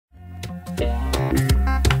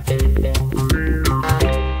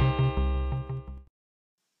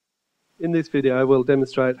In this video, we'll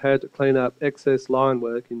demonstrate how to clean up excess line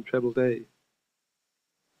work in TreblD.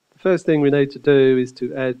 The first thing we need to do is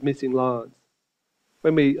to add missing lines.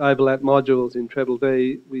 When we overlap modules in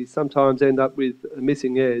TreblD, we sometimes end up with a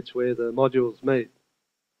missing edge where the modules meet.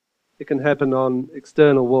 It can happen on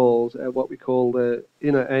external walls at what we call the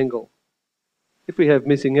inner angle. If we have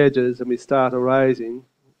missing edges and we start erasing,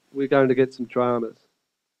 we're going to get some dramas.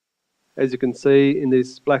 As you can see in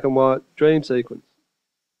this black and white dream sequence,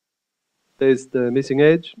 there's the missing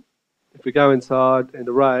edge. If we go inside and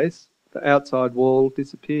erase, the outside wall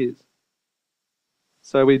disappears.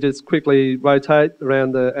 So we just quickly rotate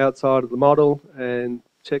around the outside of the model and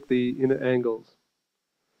check the inner angles,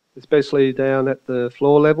 especially down at the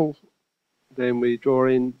floor level. Then we draw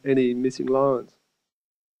in any missing lines.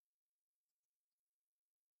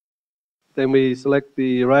 Then we select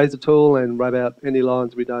the eraser tool and rub out any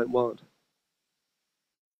lines we don't want.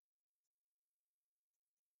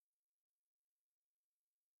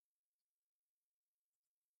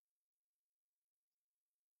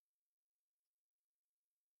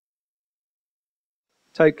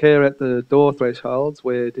 Take care at the door thresholds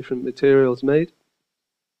where different materials meet.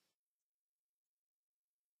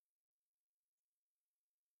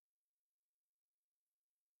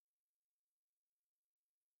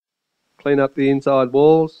 Clean up the inside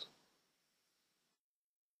walls.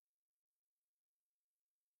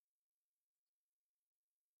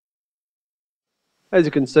 As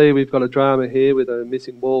you can see, we've got a drama here with a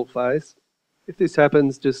missing wall face. If this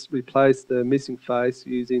happens, just replace the missing face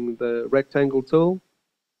using the rectangle tool.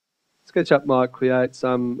 SketchUp might create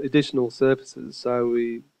some additional surfaces, so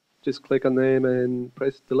we just click on them and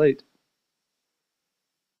press delete.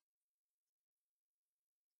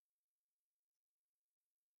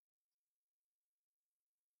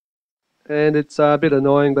 And it's a bit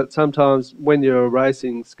annoying, but sometimes when you're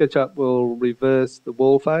erasing, SketchUp will reverse the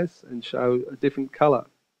wall face and show a different colour.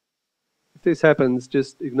 If this happens,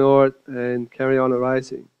 just ignore it and carry on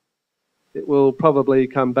erasing. It will probably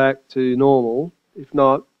come back to normal. If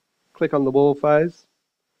not, click on the wall face,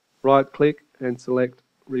 right click and select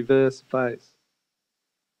reverse face.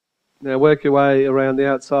 Now work your way around the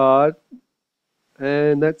outside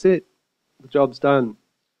and that's it. The job's done.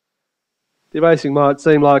 The erasing might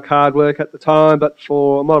seem like hard work at the time, but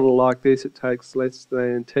for a model like this it takes less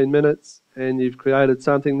than 10 minutes and you've created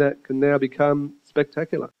something that can now become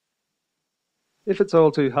spectacular. If it's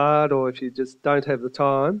all too hard or if you just don't have the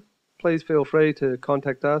time, please feel free to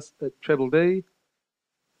contact us at TreblD.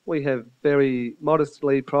 We have very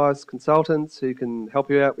modestly priced consultants who can help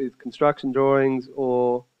you out with construction drawings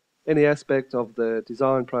or any aspect of the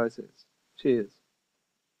design process. Cheers.